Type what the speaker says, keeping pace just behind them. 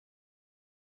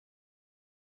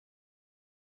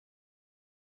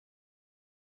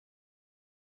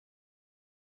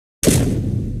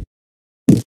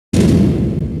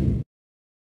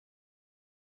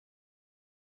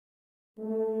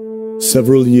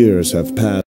Several years have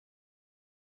passed.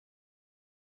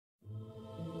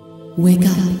 Wake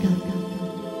up.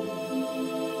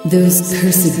 Those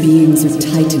cursed beings are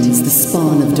titans, the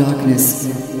spawn of darkness.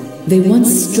 They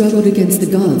once struggled against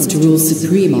the gods to rule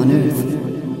supreme on Earth.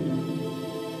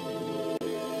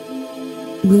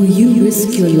 Will you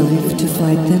risk your life to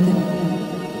fight them?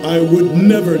 I would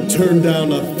never turn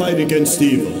down a fight against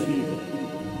evil.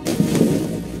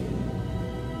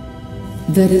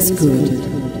 That is good.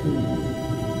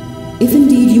 If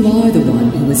indeed you are the one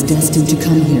who was destined to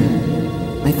come here,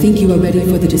 I think you are ready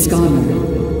for the disarmer.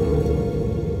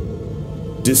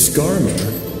 Disarmer?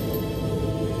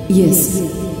 Yes,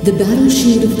 the battle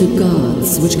shield of the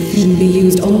gods, which can be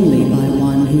used only by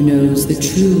one who knows the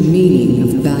true meaning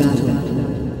of battle.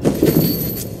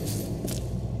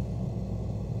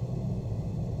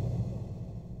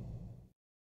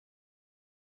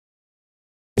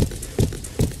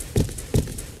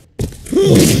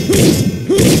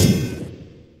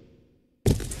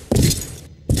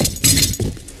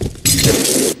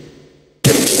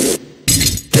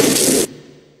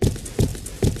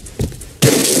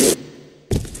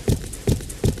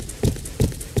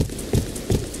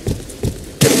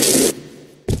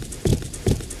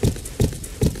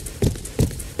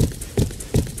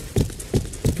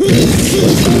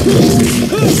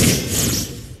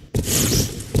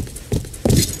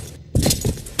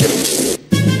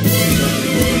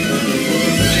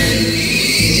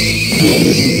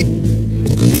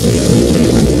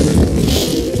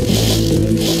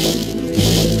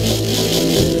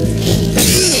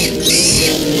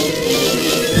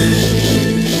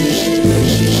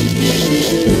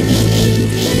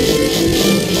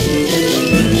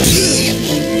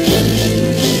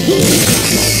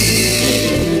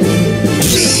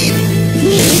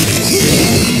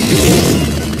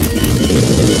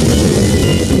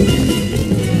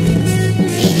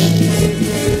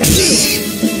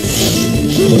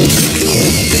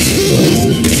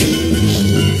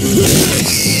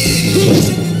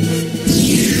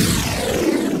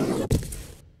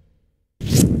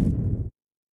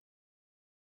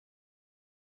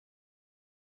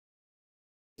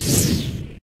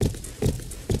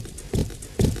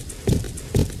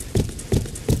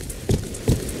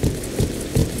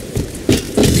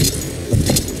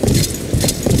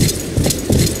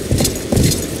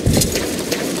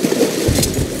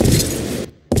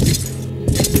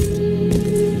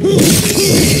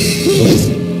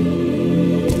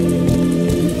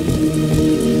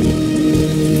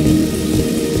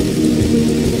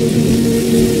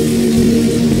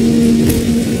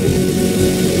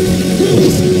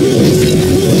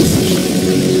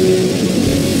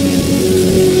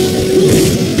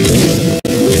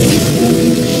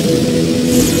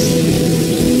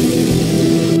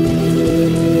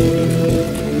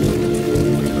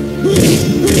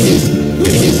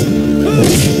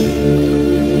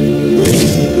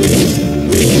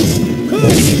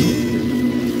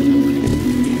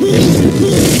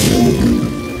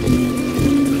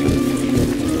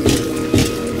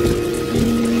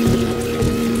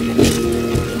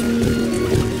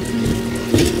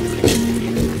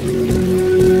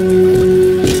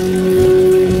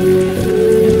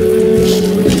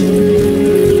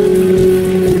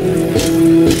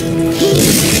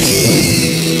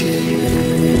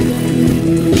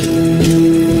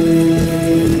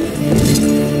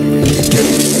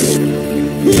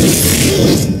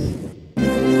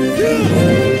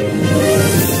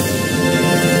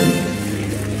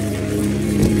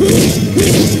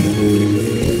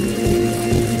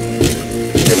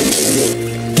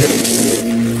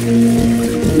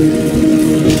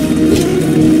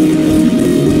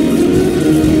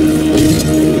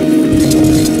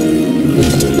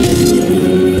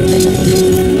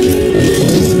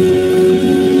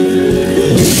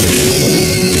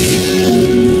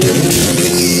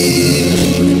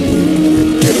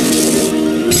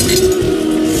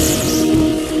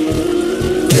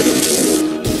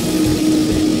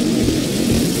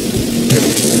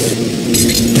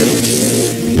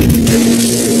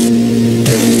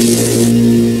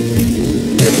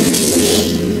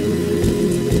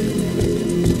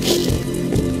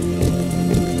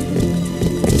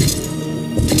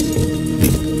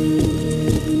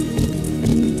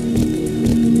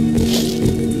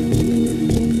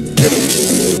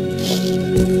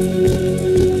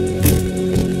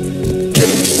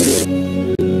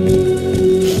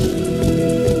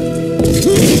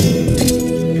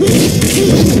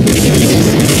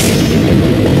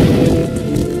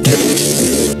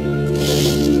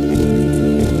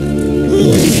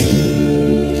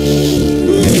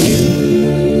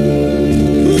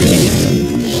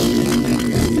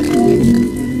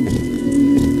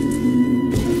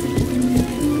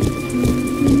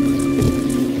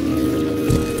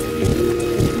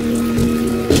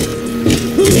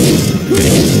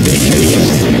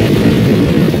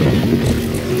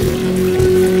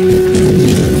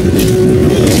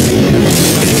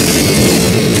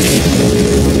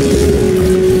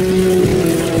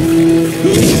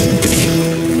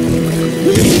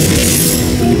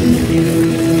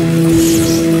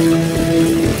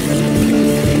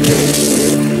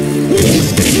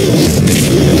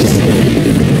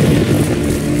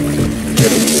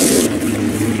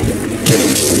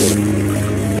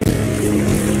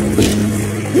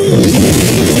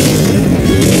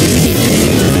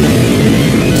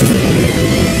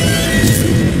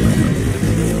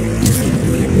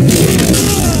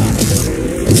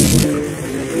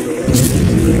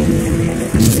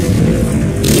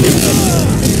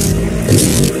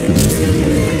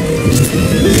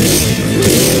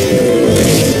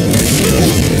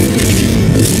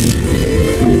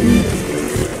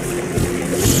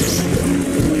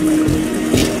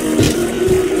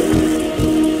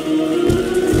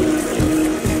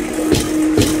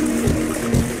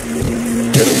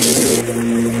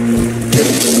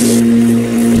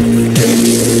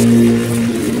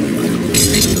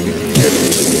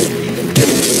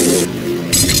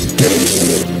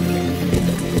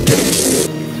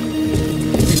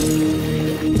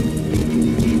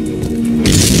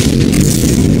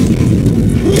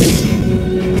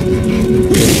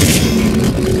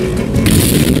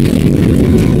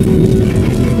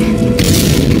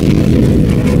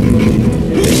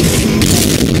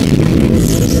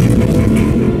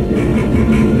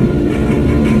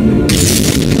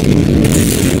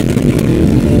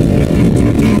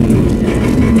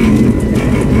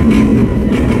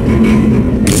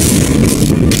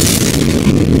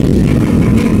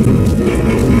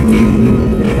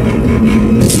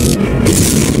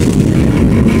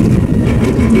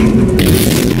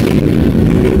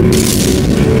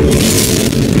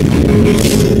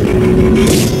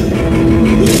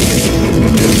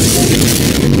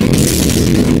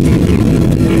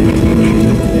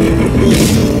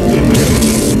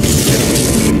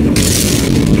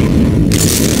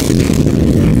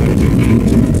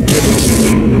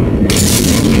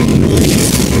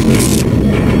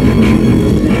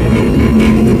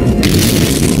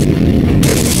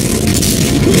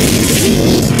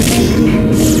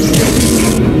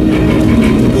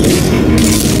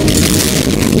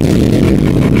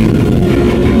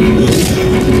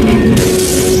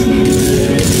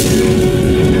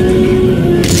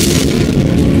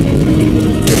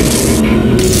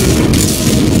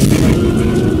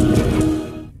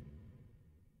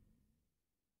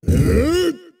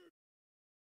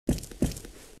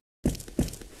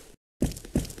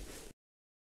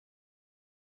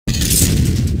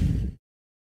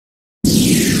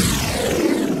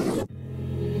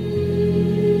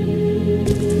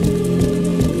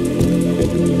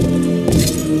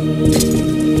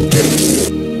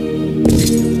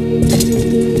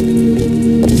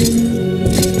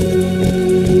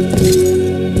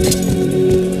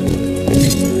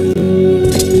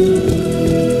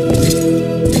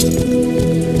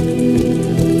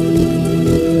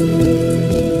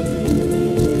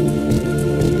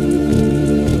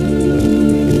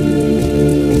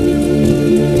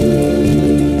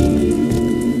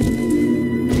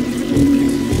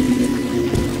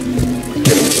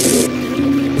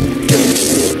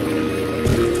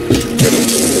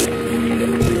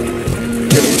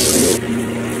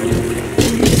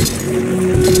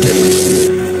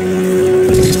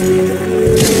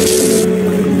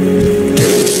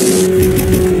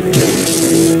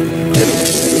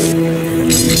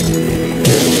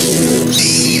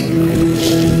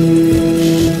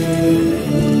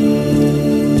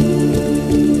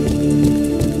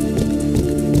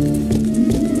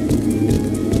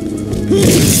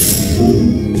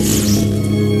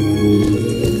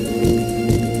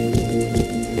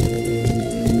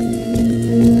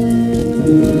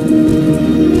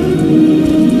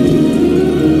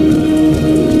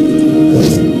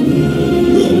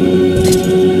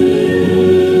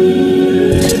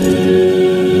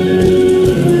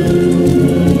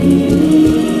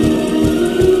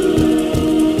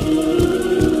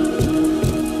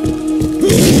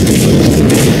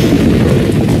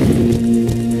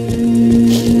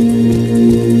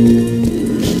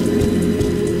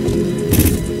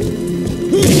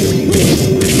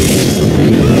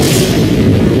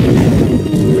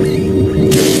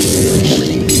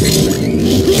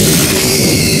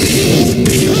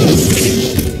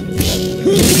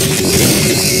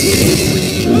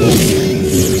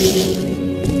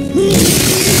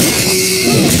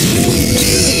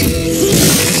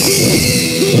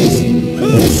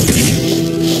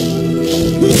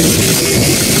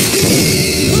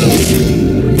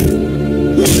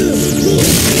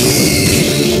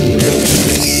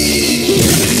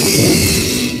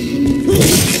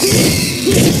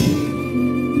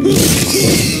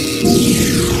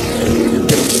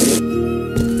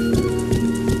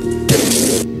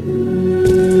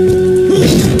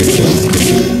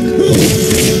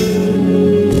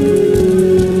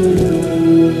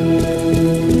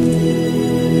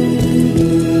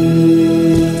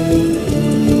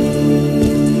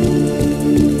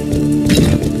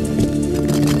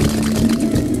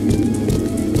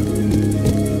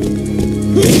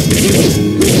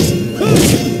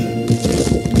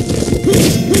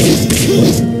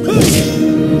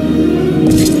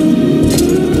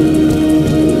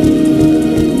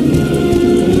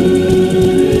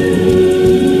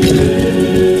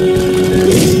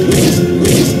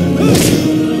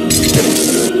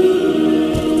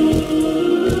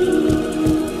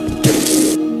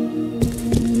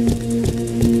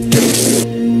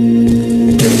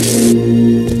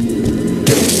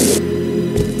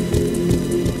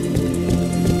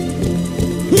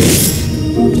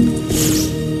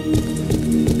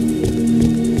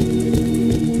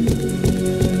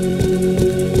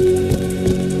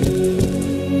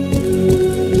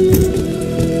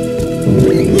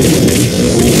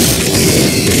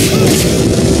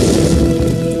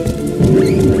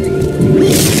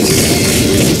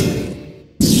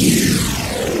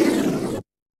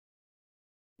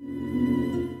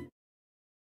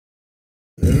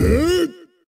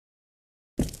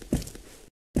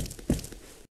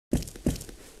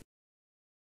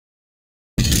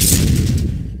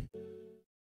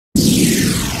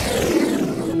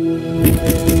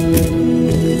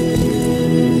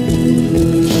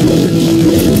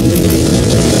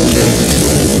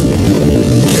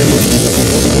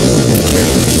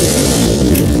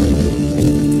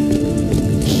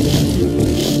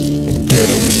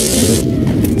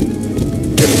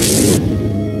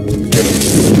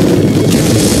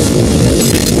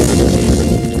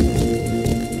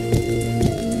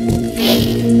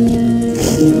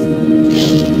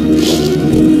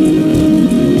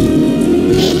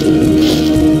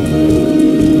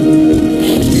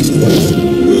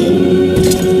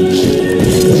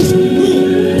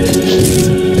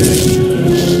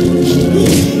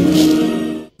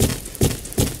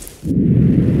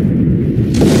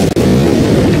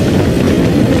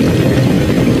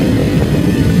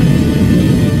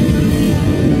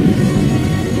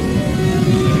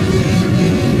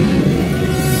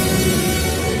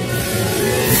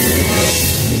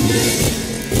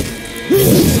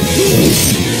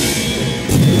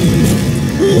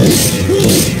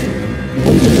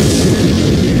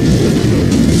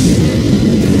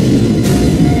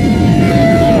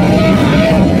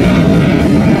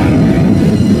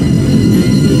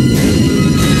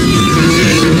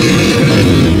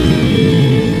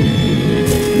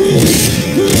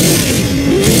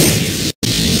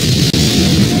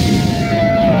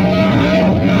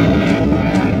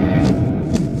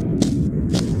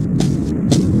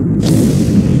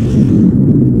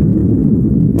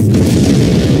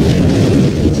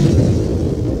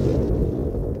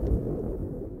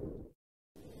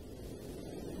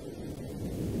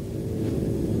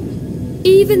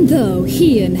 Even though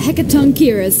he and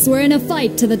Hecatoncheirus were in a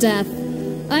fight to the death,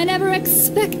 I never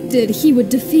expected he would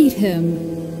defeat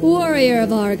him. Warrior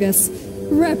of Argus,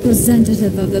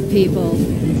 representative of the people,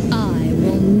 I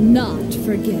will not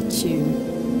forget you.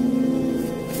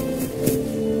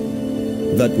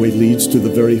 That way leads to the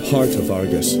very heart of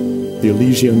Argus, the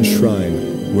Elysian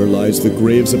Shrine, where lies the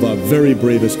graves of our very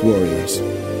bravest warriors.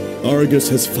 Argus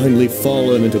has finally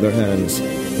fallen into their hands.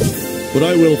 But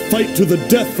I will fight to the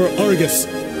death for Argus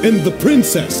and the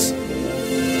princess!